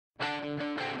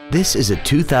This is a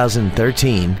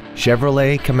 2013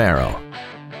 Chevrolet Camaro.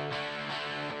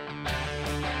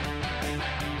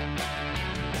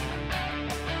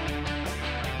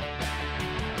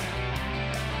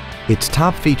 Its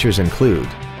top features include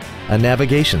a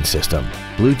navigation system,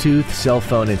 Bluetooth cell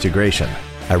phone integration,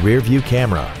 a rear-view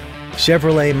camera,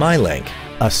 Chevrolet MyLink,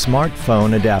 a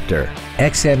smartphone adapter,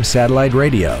 XM satellite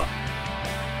radio,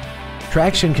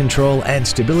 traction control and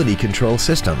stability control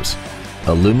systems,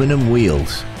 aluminum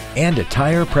wheels, and a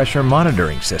tire pressure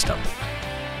monitoring system.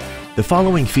 The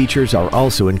following features are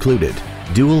also included: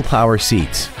 dual power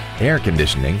seats, air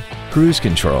conditioning, cruise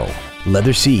control,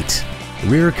 leather seats,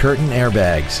 rear curtain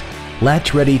airbags,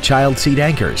 latch-ready child seat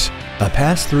anchors, a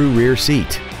pass-through rear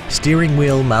seat, steering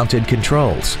wheel mounted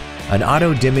controls, an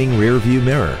auto-dimming rear-view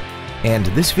mirror, and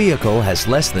this vehicle has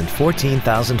less than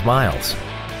 14,000 miles.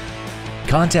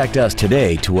 Contact us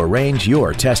today to arrange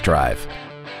your test drive.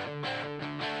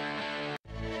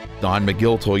 Don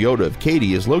McGill Toyota of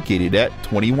Katy is located at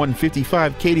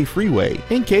 2155 Katy Freeway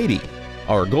in Katy.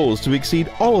 Our goal is to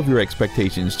exceed all of your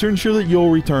expectations to ensure that you'll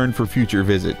return for future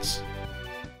visits.